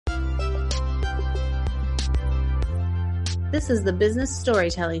This is the Business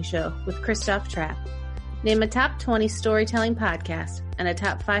Storytelling Show with Christoph Trapp. Name a top 20 storytelling podcast and a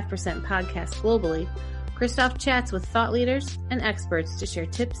top 5% podcast globally. Christoph chats with thought leaders and experts to share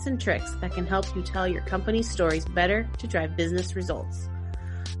tips and tricks that can help you tell your company's stories better to drive business results.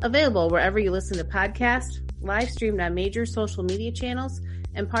 Available wherever you listen to podcasts, live streamed on major social media channels,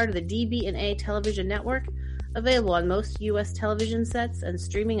 and part of the DB&A television network, available on most U.S. television sets and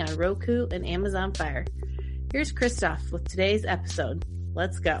streaming on Roku and Amazon Fire. Here's Christoph with today's episode.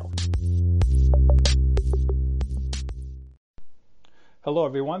 Let's go. Hello,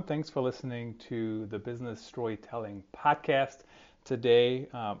 everyone. Thanks for listening to the Business Storytelling Podcast. Today,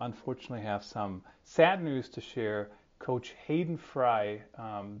 unfortunately, I have some sad news to share. Coach Hayden Fry,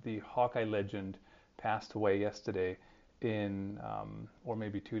 the Hawkeye legend, passed away yesterday or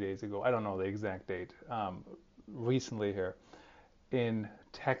maybe 2 days ago. I don't know the exact date. Recently here in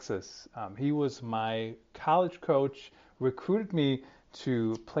Texas. He was my college coach, recruited me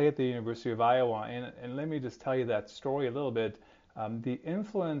to play at the University of Iowa. And let me just tell you that story a little bit. The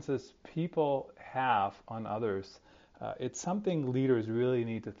influences people have on others, it's something leaders really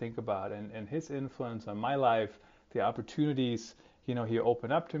need to think about. And his influence on my life, the opportunities, he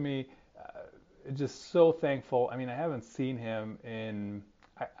opened up to me. Just so thankful. I mean, I haven't seen him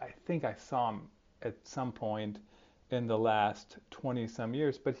I think I saw him at some point in the last 20 some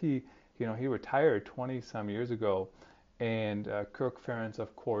years, but he retired 20 some years ago. And Kirk Ferentz,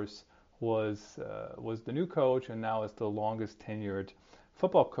 of course, was the new coach, and now is the longest tenured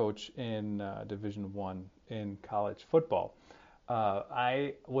football coach in Division I in college football.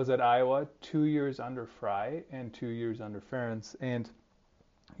 I was at Iowa 2 years under Fry and 2 years under Ferentz. And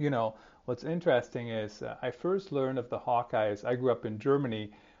what's interesting is I first learned of the Hawkeyes. I grew up in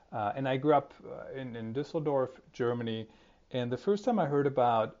Germany, and I grew up in Düsseldorf, Germany. And the first time I heard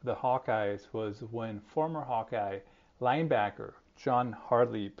about the Hawkeyes was when former Hawkeye linebacker John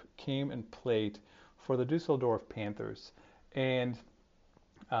Hartlieb came and played for the Düsseldorf Panthers. And,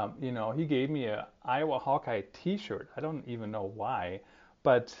 he gave me a Iowa Hawkeye t-shirt. I don't even know why,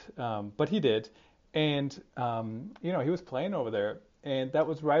 but he did. And, he was playing over there. And that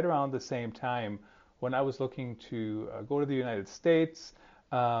was right around the same time when I was looking to go to the United States,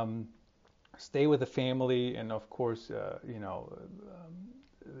 stay with the family. And of course,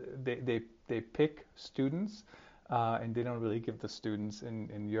 they pick students. And they don't really give the students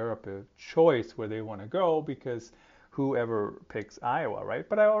in Europe a choice where they want to go, because whoever picks Iowa, right?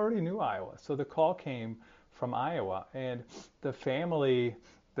 But I already knew Iowa. So the call came from Iowa. And the family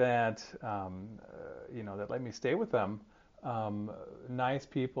that let me stay with them, nice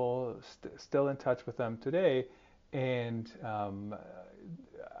people, still in touch with them today. And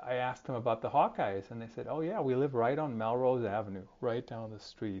I asked them about the Hawkeyes, and they said, oh yeah, we live right on Melrose Avenue, right down the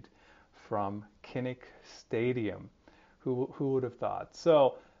street from Kinnick Stadium. Who would have thought?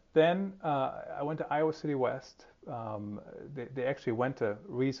 So then I went to Iowa City West. They actually went to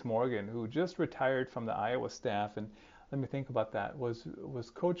Reese Morgan, who just retired from the Iowa staff. And let me think about that. Was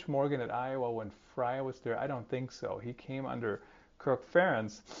Coach Morgan at Iowa when Fry was there? I don't think so. He came under Kirk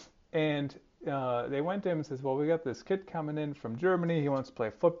Ferentz. And they went to him and says, well, we got this kid coming in from Germany. He wants to play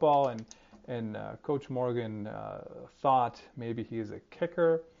football. And Coach Morgan thought maybe he is a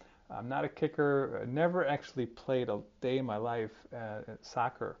kicker. I'm not a kicker. Never actually played a day in my life at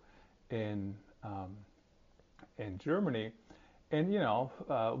soccer in Germany. And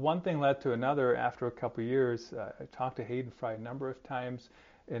one thing led to another. After a couple of years, I talked to Hayden Fry a number of times.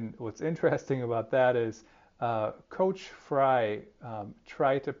 And what's interesting about that is Coach Fry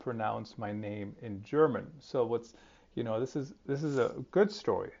tried to pronounce my name in German. So this is a good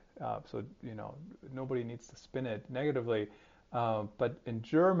story. So nobody needs to spin it negatively. But in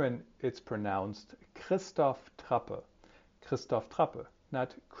German, it's pronounced Christoph Trappe. Christoph Trappe,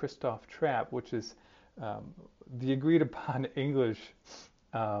 not Christoph Trapp, which is the agreed upon English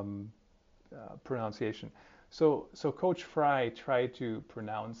pronunciation. So Coach Fry tried to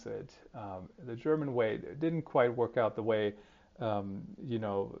pronounce it the German way. It didn't quite work out the way I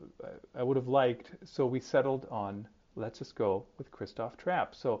would have liked. So we settled on, let's just go with Christoph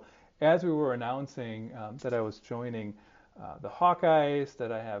Trapp. So as we were announcing that I was joining the Hawkeyes,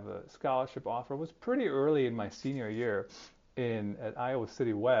 that I have a scholarship offer, was pretty early in my senior year at Iowa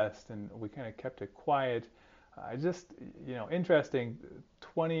City West, and we kind of kept it quiet. I just, interesting,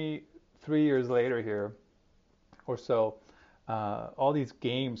 23 years later here or so, all these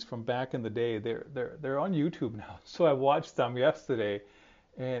games from back in the day, they're on YouTube now. So I watched them yesterday,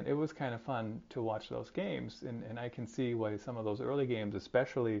 and it was kind of fun to watch those games, and I can see why some of those early games,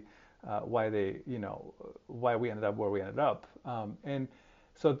 especially why we ended up where we ended up. And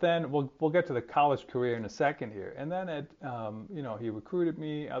So then we'll get to the college career in a second here. And then he recruited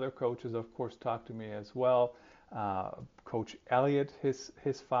me. Other coaches, of course, talked to me as well. Coach Elliott,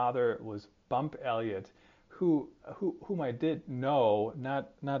 his father was Bump Elliott, whom I did know,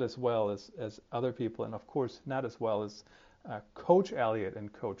 not as well as other people, and of course not as well as Coach Elliott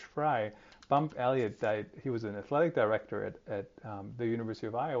and Coach Fry. Bump Elliott died. He was an athletic director at the University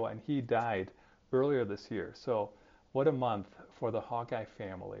of Iowa, and he died earlier this year. So what a month for the Hawkeye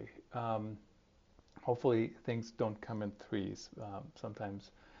family. Hopefully things don't come in threes.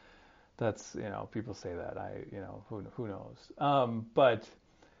 Sometimes that's, people say that. Who knows? But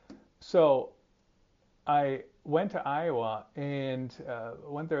so I went to Iowa and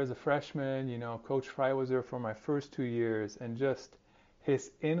went there as a freshman. Coach Fry was there for my first 2 years, and just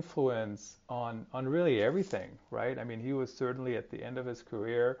his influence on really everything, right? I mean, he was certainly at the end of his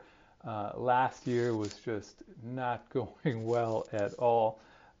career. Last year was just not going well at all.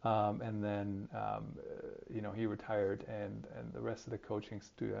 And then, he retired, and the rest of the coaching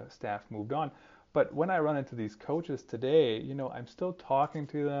staff moved on. But when I run into these coaches today, I'm still talking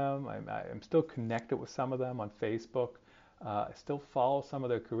to them. I'm still connected with some of them on Facebook. I still follow some of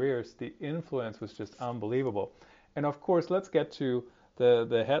their careers. The influence was just unbelievable. And of course, let's get to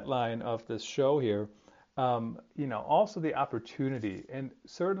the headline of this show here. Also the opportunity, and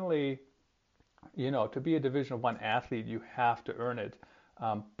certainly, to be a Division I athlete, you have to earn it.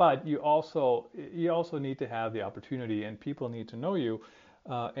 But you also need to have the opportunity, and people need to know you.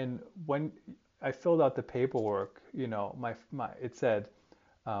 And when I filled out the paperwork, it said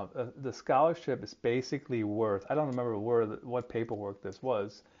the scholarship is basically worth. I don't remember what paperwork this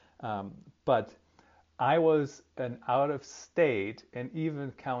was, but I was an out-of-state and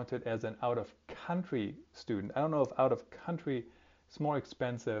even counted as an out-of-country student. I don't know if out-of-country is more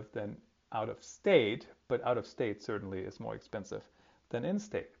expensive than out-of-state, but out-of-state certainly is more expensive than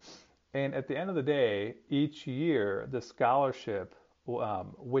in-state. And at the end of the day, each year, the scholarship,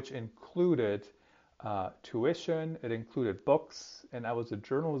 which included tuition, it included books, and I was a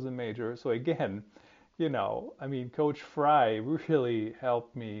journalism major. So again, Coach Fry really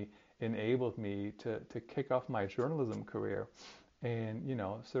helped me, enabled me to kick off my journalism career. And,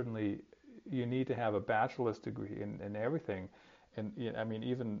 certainly you need to have a bachelor's degree in everything. And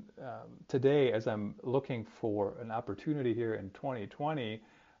even today, as I'm looking for an opportunity here in 2020,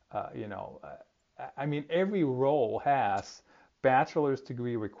 every role has bachelor's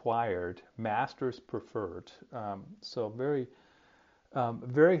degree required, master's preferred. So very,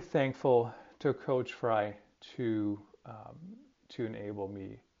 very thankful to Coach Fry to enable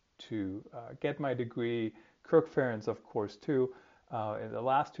me to get my degree. Kirk Ferentz, of course, too, in the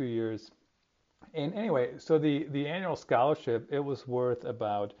last 2 years. And anyway, so the annual scholarship, it was worth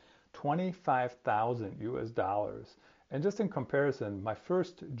about $25,000. And just in comparison, my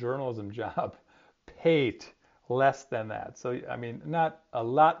first journalism job paid less than that. So, not a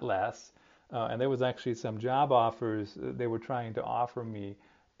lot less. And there was actually some job offers. They were trying to offer me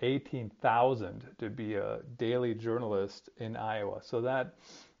 $18,000 to be a daily journalist in Iowa. So that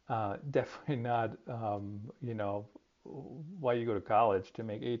definitely not, why you go to college to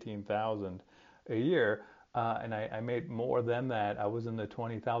make $18,000 a year. And I made more than that. I was in the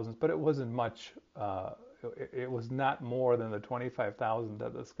 20,000s, but it wasn't much. It was not more than the 25,000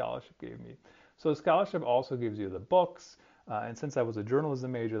 that the scholarship gave me. So the scholarship also gives you the books. And since I was a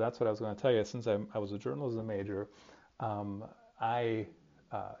journalism major, that's what I was going to tell you. Since I was a journalism major, I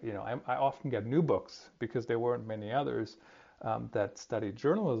often get new books because there weren't many others that studied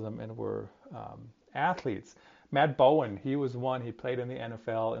journalism and were athletes. Matt Bowen, he was one. He played in the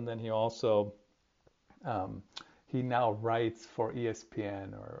NFL, and then he also he now writes for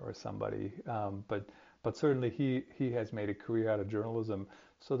ESPN or somebody. But certainly he has made a career out of journalism.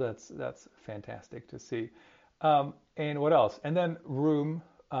 So that's fantastic to see. And what else? And then room,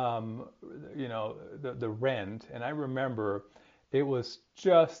 the rent. And I remember it was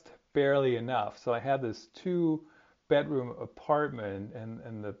just barely enough. So I had this 2-bedroom apartment,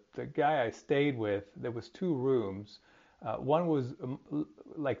 and the guy I stayed with, there was 2 rooms. One was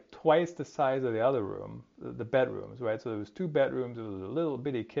like twice the size of the other room, the bedrooms, right? So there was 2 bedrooms, there was a little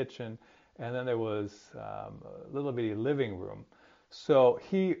bitty kitchen, and then there was a little bitty living room. So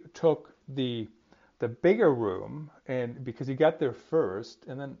he took the bigger room, and because he got there first,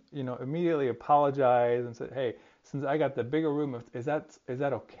 and then immediately apologized and said, "Hey, since I got the bigger room, is that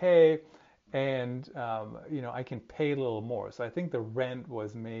okay? And I can pay a little more." So I think the rent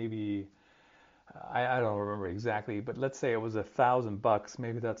was maybe, I don't remember exactly, but let's say it was $1,000.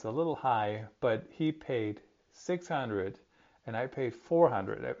 Maybe that's a little high, but he paid $600 and I paid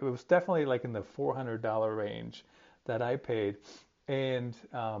 $400. It was definitely like in the $400 range that I paid. And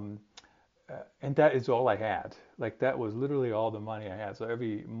that is all I had. Like that was literally all the money I had. So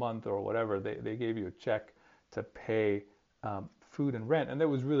every month or whatever, they gave you a check to pay food and rent, and there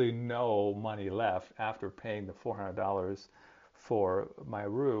was really no money left after paying the $400 for my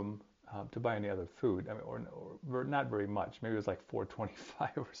room to buy any other food. I mean, or not very much. Maybe it was like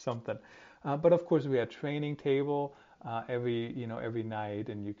 $4.25 or something. But of course, we had training table every night,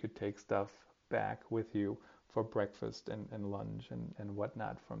 and you could take stuff back with you for breakfast and lunch and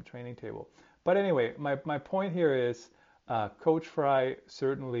whatnot from training table. But anyway, my point here is Coach Fry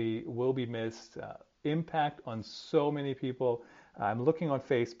certainly will be missed. Impact on so many people. I'm looking on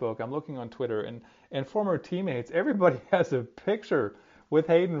Facebook, I'm looking on Twitter, and former teammates, everybody has a picture with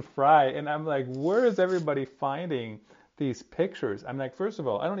Hayden Fry, and I'm like, where is everybody finding these pictures? I'm like, first of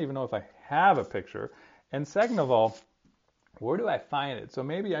all, I don't even know if I have a picture, and second of all, where do I find it? So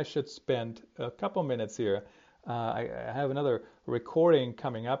maybe I should spend a couple minutes here. I have another recording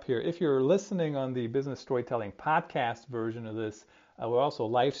coming up here. If you're listening on the Business Storytelling podcast version of this, we're also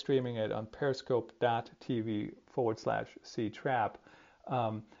live streaming it on periscope.tv/ctrap.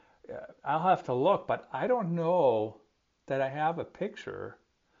 I'll have to look, but I don't know that I have a picture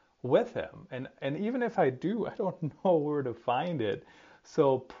with him. And even if I do, I don't know where to find it.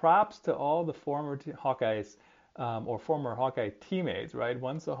 So props to all the former Hawkeyes or former Hawkeye teammates, right?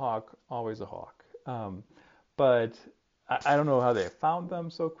 Once a Hawk, always a Hawk. But I don't know how they found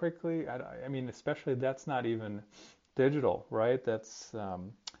them so quickly. I mean, especially that's not even digital, right? That's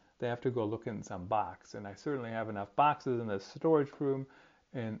they have to go look in some box, and I certainly have enough boxes in the storage room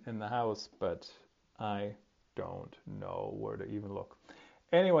in the house, but I don't know where to even look.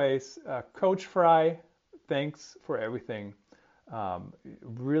 Anyways, Coach Fry, thanks for everything.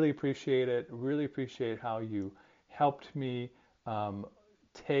 Really appreciate it. Really appreciate how you helped me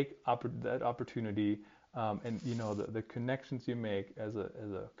take that opportunity, and the connections you make as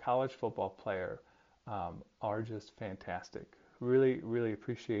a college football player are just fantastic. Really, really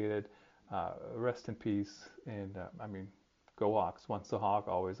appreciate it. Rest in peace. And go Hawks. Once a Hawk,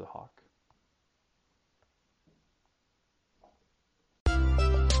 always a Hawk.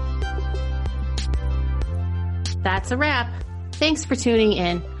 That's a wrap. Thanks for tuning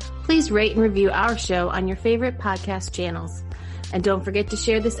in. Please rate and review our show on your favorite podcast channels. And don't forget to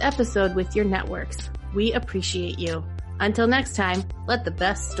share this episode with your networks. We appreciate you. Until next time, let the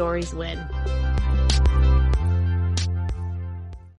best stories win.